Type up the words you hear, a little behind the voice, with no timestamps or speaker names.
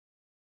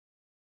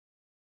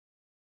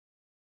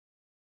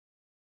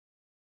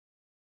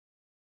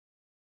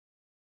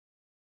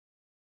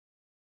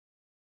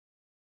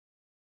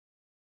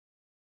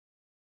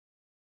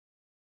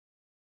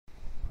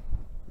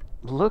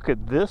Look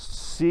at this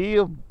sea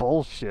of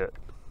bullshit.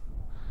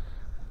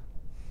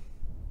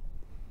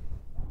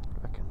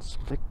 Fucking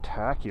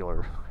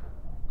spectacular.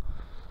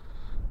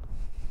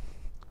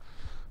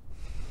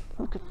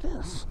 Look at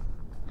this.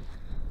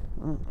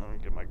 Let me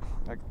get my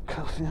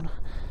cuff in.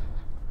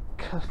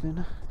 Cuff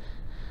in.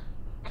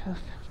 Cuff.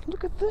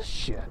 Look at this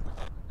shit.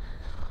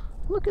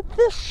 Look at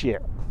this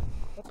shit.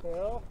 What the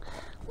hell?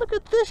 Look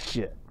at this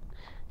shit.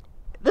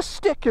 The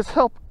stick has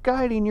helped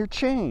guiding your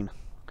chain.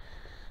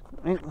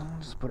 Let me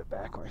just put it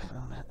back where I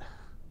found it.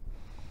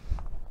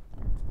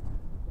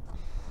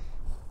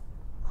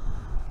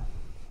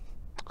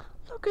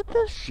 Look at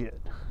this shit.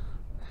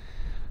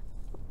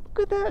 Look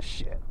at that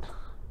shit.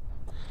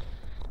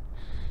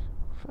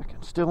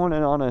 Fucking still on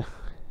an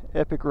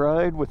epic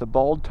ride with a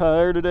bald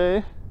tire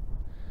today.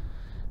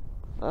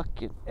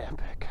 Fucking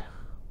epic.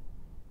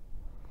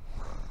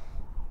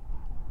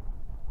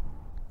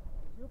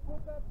 You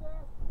put that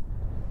there?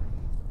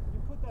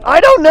 You put that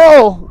I don't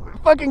know!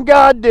 Fucking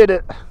God did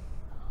it.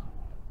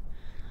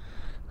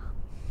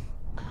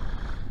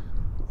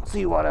 Let's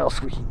see what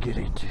else we can get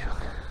into.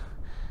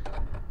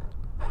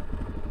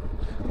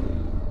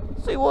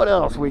 See what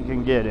else we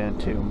can get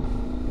into.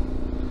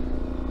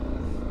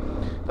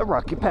 The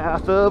rocky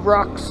path of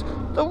rocks.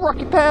 The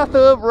rocky path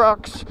of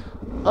rocks.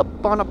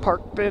 Up on a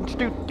park bench.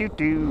 Do do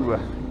do.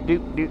 Do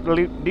do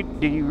do do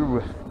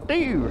do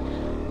do.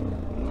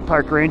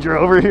 Park ranger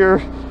over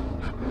here.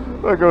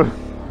 Like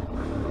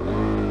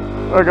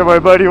my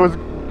buddy was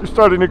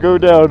starting to go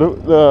down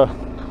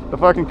the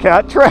fucking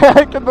cat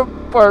track, and the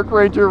park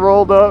ranger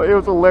rolled up. It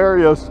was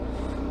hilarious.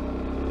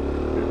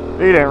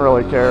 He didn't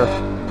really care.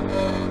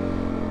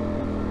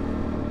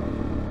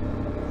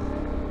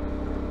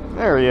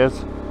 There he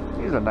is.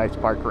 He's a nice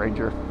park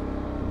ranger.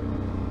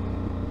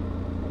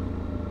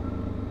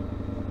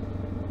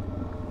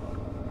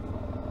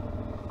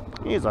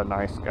 He's a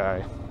nice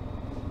guy.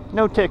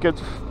 No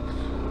tickets.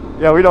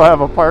 Yeah, we don't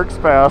have a parks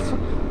pass.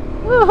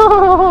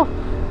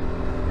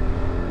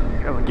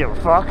 Doesn't give a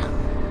fuck.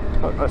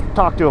 Let's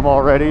talk to him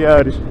already.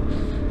 Yeah, he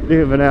didn't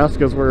even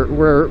ask us where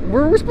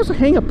we're supposed to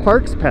hang a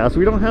parks pass.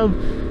 We don't have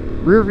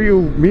rear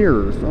view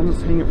mirrors. I'll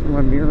just hang it from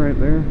my mirror right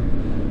there.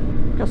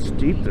 Look how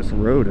steep this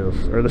road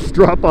is, or this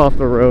drop off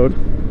the road.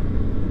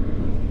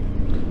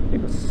 It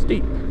was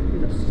steep.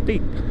 It was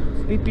steep.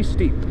 Steepy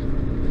steep.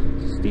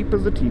 Steep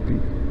as a teepee.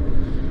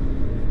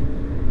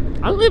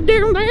 I live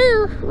down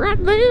there, right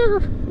there,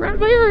 right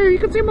there. You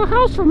can see my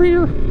house from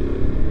here.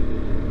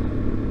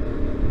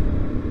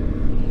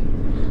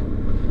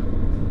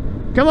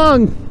 Come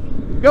on,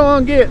 go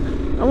on, get.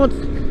 I want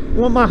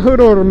my hood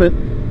ornament.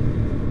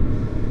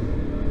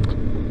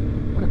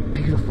 What a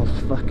beautiful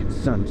fucking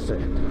sunset.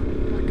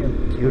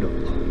 Fucking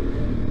beautiful.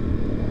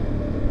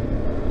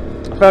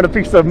 I found a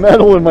piece of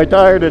metal in my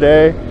tire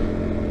today.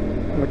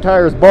 My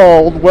tire's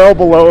bald, well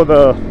below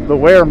the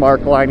wear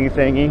mark lining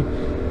thingy.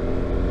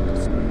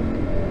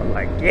 I'm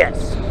like,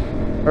 yes.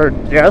 Or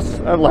yes.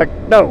 I'm like,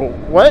 no.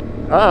 What?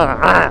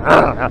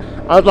 I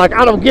was like,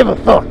 I don't give a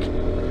fuck.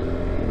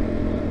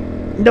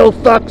 No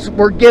fucks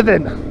were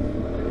given.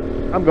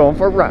 I'm going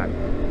for a ride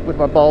with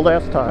my bald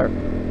ass tire.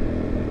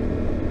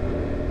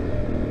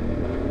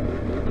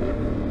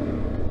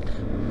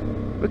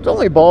 It's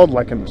only bald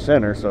like in the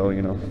center, so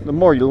you know, the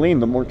more you lean,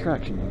 the more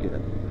traction you get.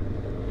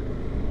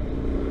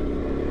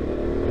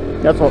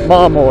 That's what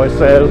Mom always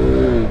says.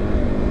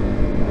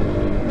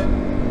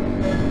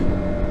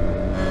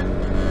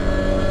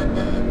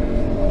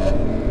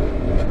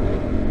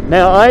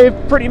 Now I've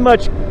pretty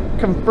much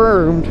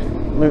confirmed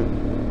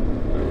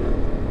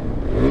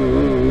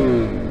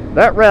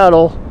that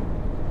rattle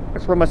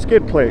is from my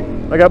skid plate.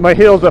 I got my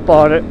heels up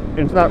on it and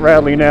it's not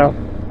rattling now.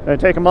 Can I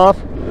take them off?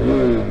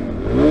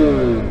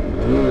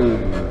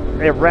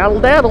 It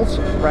rattle daddles.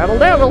 Rattle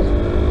daddle.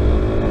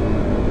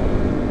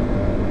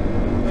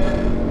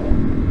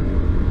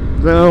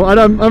 So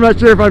I'm not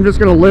sure if I'm just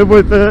going to live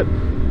with it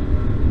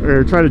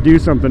or try to do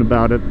something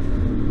about it.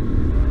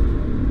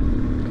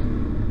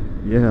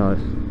 Yeah,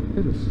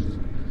 it is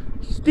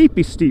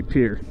steepy steep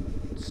here.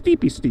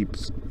 Steepy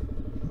steeps.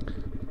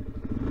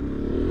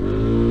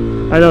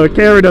 I know the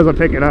camera doesn't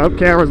pick it up.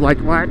 Camera's like,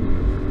 what?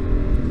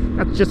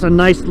 That's just a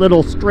nice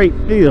little straight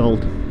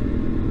field.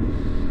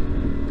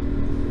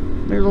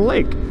 There's a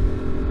lake.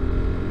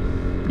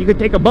 You could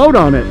take a boat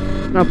on it.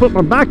 Now put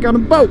my back on a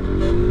boat.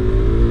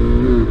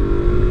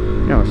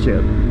 Oh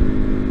shit.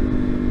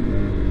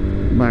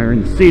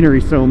 Admiring the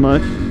scenery so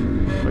much.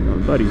 Like my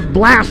buddy's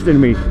blasting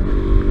me.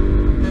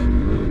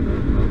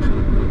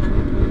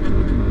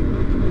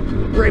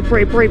 Rape,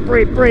 rape, rape,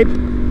 rape, rape.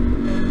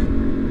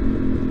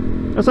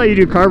 That's how you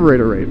do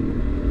carburetor rape.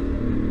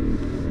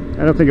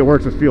 I don't think it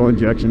works with fuel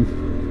injection.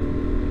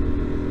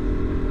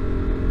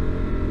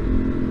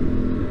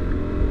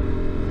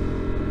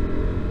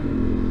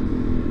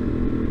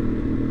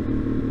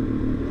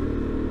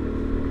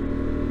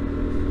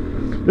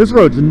 This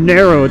road's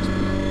narrow. It's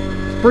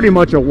pretty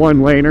much a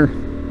one-laner.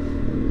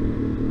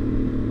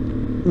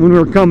 When we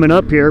were coming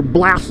up here,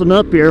 blasting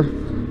up here,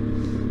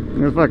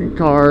 there's a fucking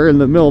car in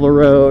the middle of the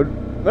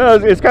road.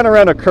 Well, it's kind of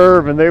around a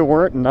curve, and they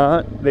weren't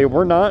not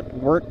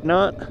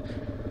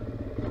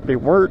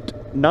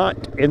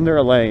in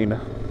their lane.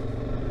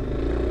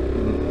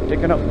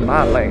 Taking up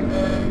my lane.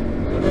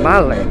 My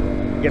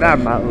lane. Get out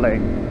of my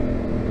lane.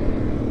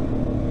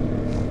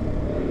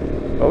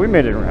 Oh, we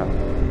made it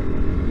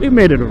around. We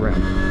made it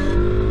around.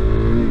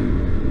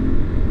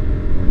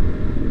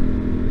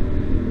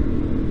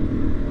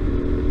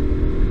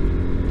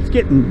 It's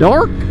getting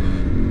dark.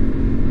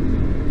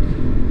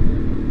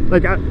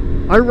 Like I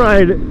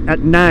ride at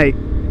night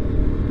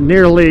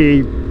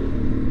nearly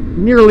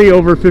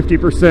over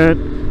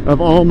 50% of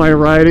all my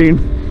riding,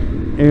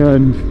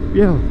 and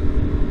yeah,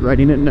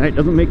 riding at night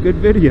doesn't make good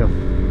video.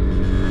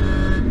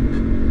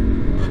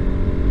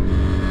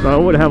 So I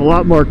would have a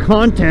lot more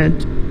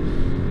content.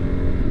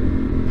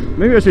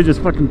 Maybe I should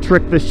just fucking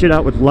trick this shit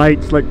out with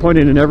lights, like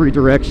pointing in every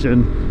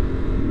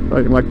direction,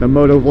 like the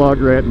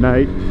motovlogger at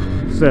night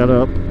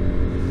setup.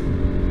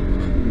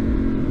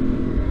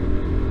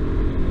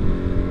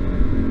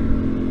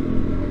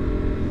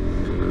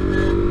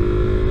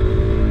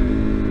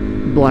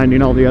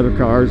 Blinding all the other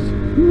cars.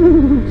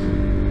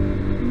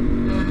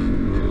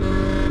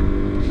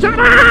 Shut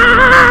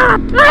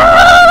up!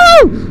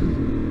 Oh!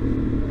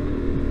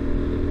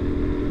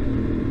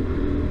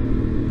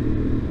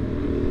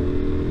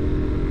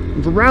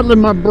 It's rattling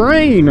my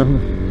brain.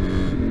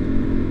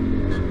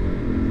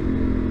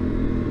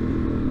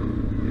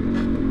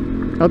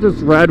 I'll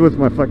just ride with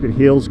my fucking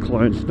heels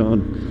clenched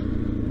on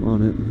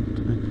it.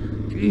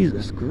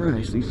 Jesus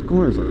Christ, these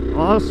corners are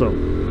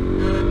awesome.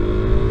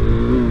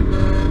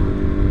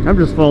 I'm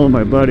just following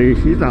my buddy.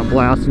 He's not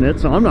blasting it,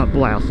 so I'm not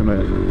blasting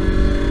it.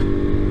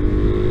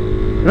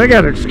 And I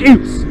got an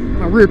excuse.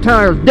 My rear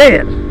tire's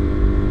dead.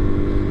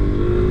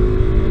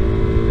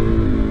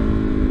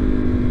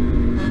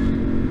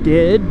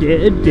 Dead.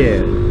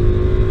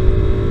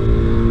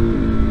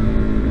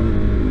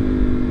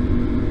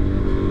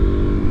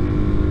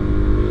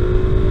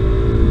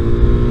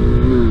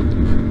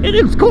 And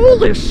it's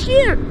cold as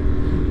shit.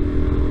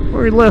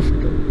 Where we left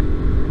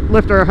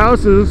our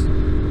houses,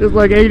 it's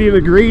like 80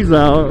 degrees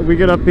out. We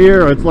get up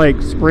here, it's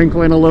like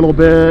sprinkling a little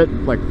bit,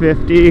 like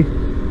 50.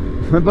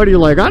 My buddy's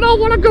like, I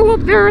don't want to go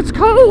up there, it's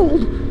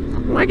cold.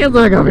 I'm like, it's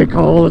not gonna be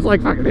cold, it's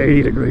like fucking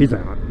 80 degrees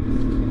out.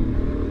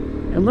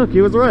 And look,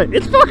 he was right.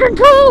 It's fucking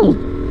cold!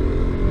 Who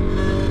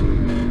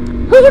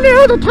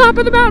knew the top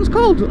of the mountain's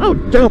cold? Oh,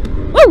 dope.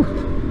 Oh!